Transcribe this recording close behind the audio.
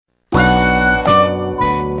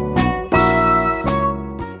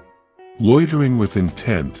Loitering with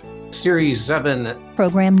Intent. Series 7.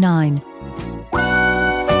 Program 9.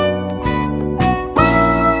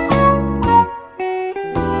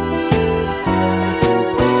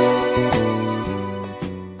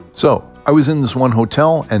 So, I was in this one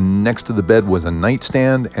hotel, and next to the bed was a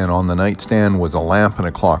nightstand, and on the nightstand was a lamp and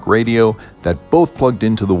a clock radio that both plugged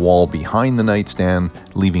into the wall behind the nightstand,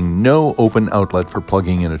 leaving no open outlet for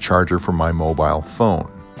plugging in a charger for my mobile phone.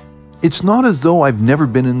 It's not as though I've never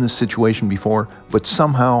been in this situation before, but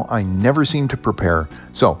somehow I never seem to prepare,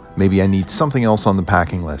 so maybe I need something else on the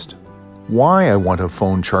packing list. Why I want a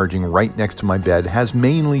phone charging right next to my bed has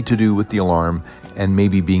mainly to do with the alarm and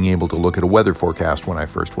maybe being able to look at a weather forecast when I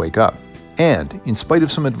first wake up. And, in spite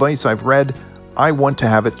of some advice I've read, I want to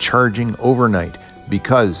have it charging overnight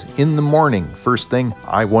because in the morning, first thing,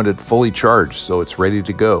 I want it fully charged so it's ready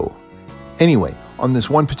to go. Anyway, on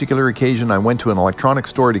this one particular occasion, I went to an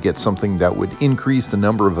electronics store to get something that would increase the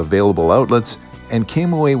number of available outlets and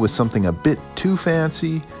came away with something a bit too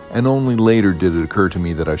fancy, and only later did it occur to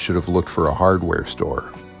me that I should have looked for a hardware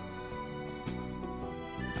store.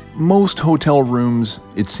 Most hotel rooms,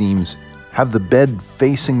 it seems, have the bed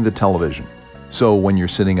facing the television. So when you're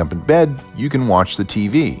sitting up in bed, you can watch the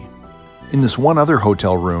TV. In this one other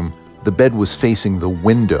hotel room, the bed was facing the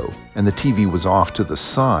window and the TV was off to the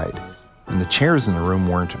side. And the chairs in the room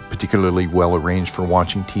weren't particularly well arranged for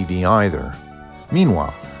watching TV either.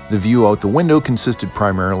 Meanwhile, the view out the window consisted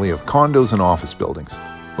primarily of condos and office buildings.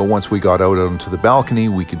 But once we got out onto the balcony,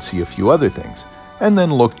 we could see a few other things, and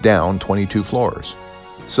then look down 22 floors.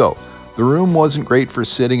 So, the room wasn't great for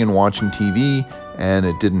sitting and watching TV, and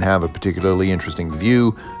it didn't have a particularly interesting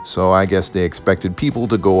view, so I guess they expected people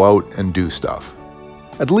to go out and do stuff.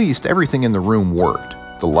 At least everything in the room worked.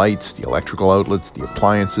 The lights, the electrical outlets, the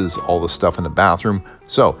appliances, all the stuff in the bathroom,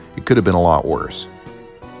 so it could have been a lot worse.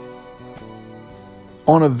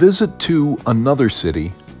 On a visit to another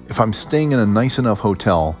city, if I'm staying in a nice enough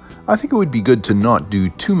hotel, I think it would be good to not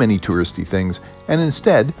do too many touristy things and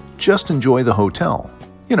instead just enjoy the hotel.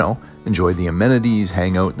 You know, enjoy the amenities,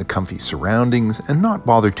 hang out in the comfy surroundings, and not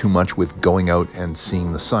bother too much with going out and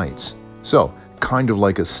seeing the sights. So, kind of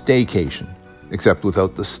like a staycation, except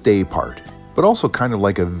without the stay part. But also kind of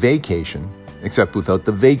like a vacation, except without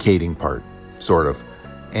the vacating part, sort of.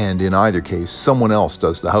 And in either case, someone else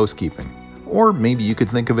does the housekeeping. Or maybe you could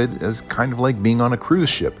think of it as kind of like being on a cruise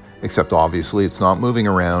ship, except obviously it's not moving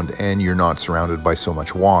around and you're not surrounded by so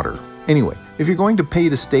much water. Anyway, if you're going to pay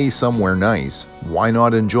to stay somewhere nice, why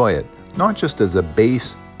not enjoy it? Not just as a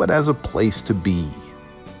base, but as a place to be.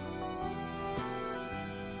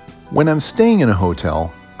 When I'm staying in a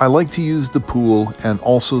hotel, I like to use the pool and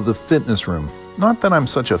also the fitness room. Not that I'm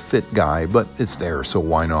such a fit guy, but it's there, so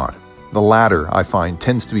why not? The latter, I find,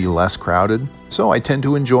 tends to be less crowded, so I tend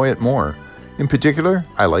to enjoy it more. In particular,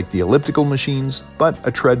 I like the elliptical machines, but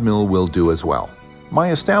a treadmill will do as well. My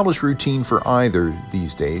established routine for either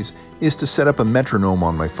these days is to set up a metronome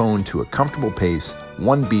on my phone to a comfortable pace,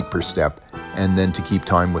 1 beat per step, and then to keep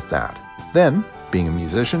time with that. Then, being a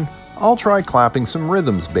musician, I'll try clapping some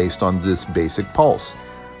rhythms based on this basic pulse.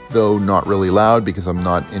 Though not really loud because I'm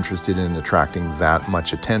not interested in attracting that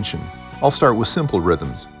much attention. I'll start with simple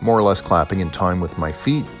rhythms, more or less clapping in time with my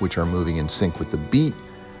feet, which are moving in sync with the beat,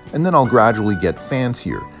 and then I'll gradually get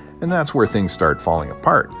fancier, and that's where things start falling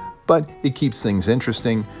apart. But it keeps things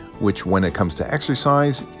interesting, which when it comes to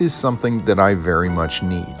exercise is something that I very much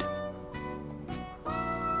need.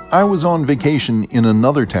 I was on vacation in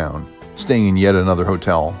another town, staying in yet another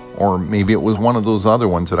hotel, or maybe it was one of those other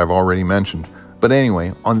ones that I've already mentioned. But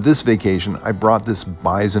anyway, on this vacation, I brought this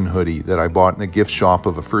bison hoodie that I bought in a gift shop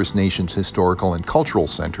of a First Nations historical and cultural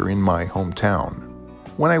center in my hometown.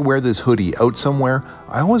 When I wear this hoodie out somewhere,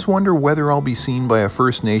 I always wonder whether I'll be seen by a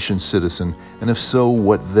First Nations citizen, and if so,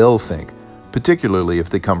 what they'll think, particularly if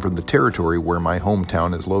they come from the territory where my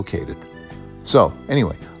hometown is located. So,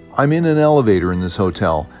 anyway, I'm in an elevator in this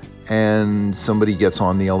hotel, and somebody gets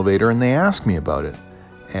on the elevator and they ask me about it.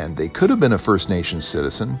 And they could have been a First Nations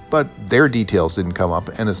citizen, but their details didn't come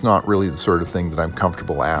up, and it's not really the sort of thing that I'm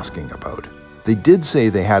comfortable asking about. They did say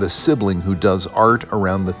they had a sibling who does art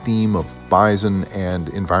around the theme of bison and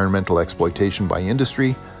environmental exploitation by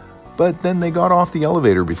industry, but then they got off the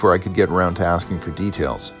elevator before I could get around to asking for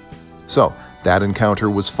details. So, that encounter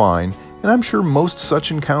was fine, and I'm sure most such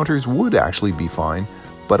encounters would actually be fine,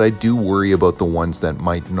 but I do worry about the ones that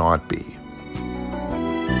might not be.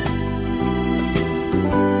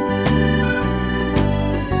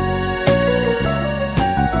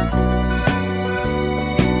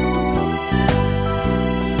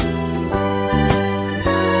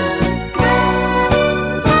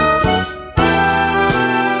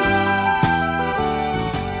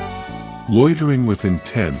 Loitering with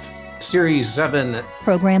intent. Series 7.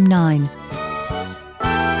 Program 9.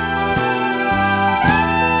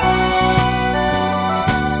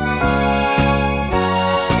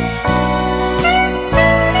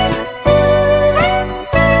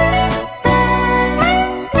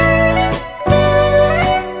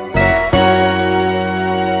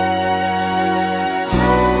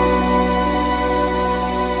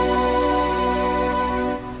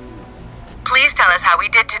 Please tell us how we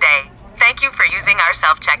did today. Thank you for using our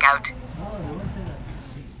self-checkout.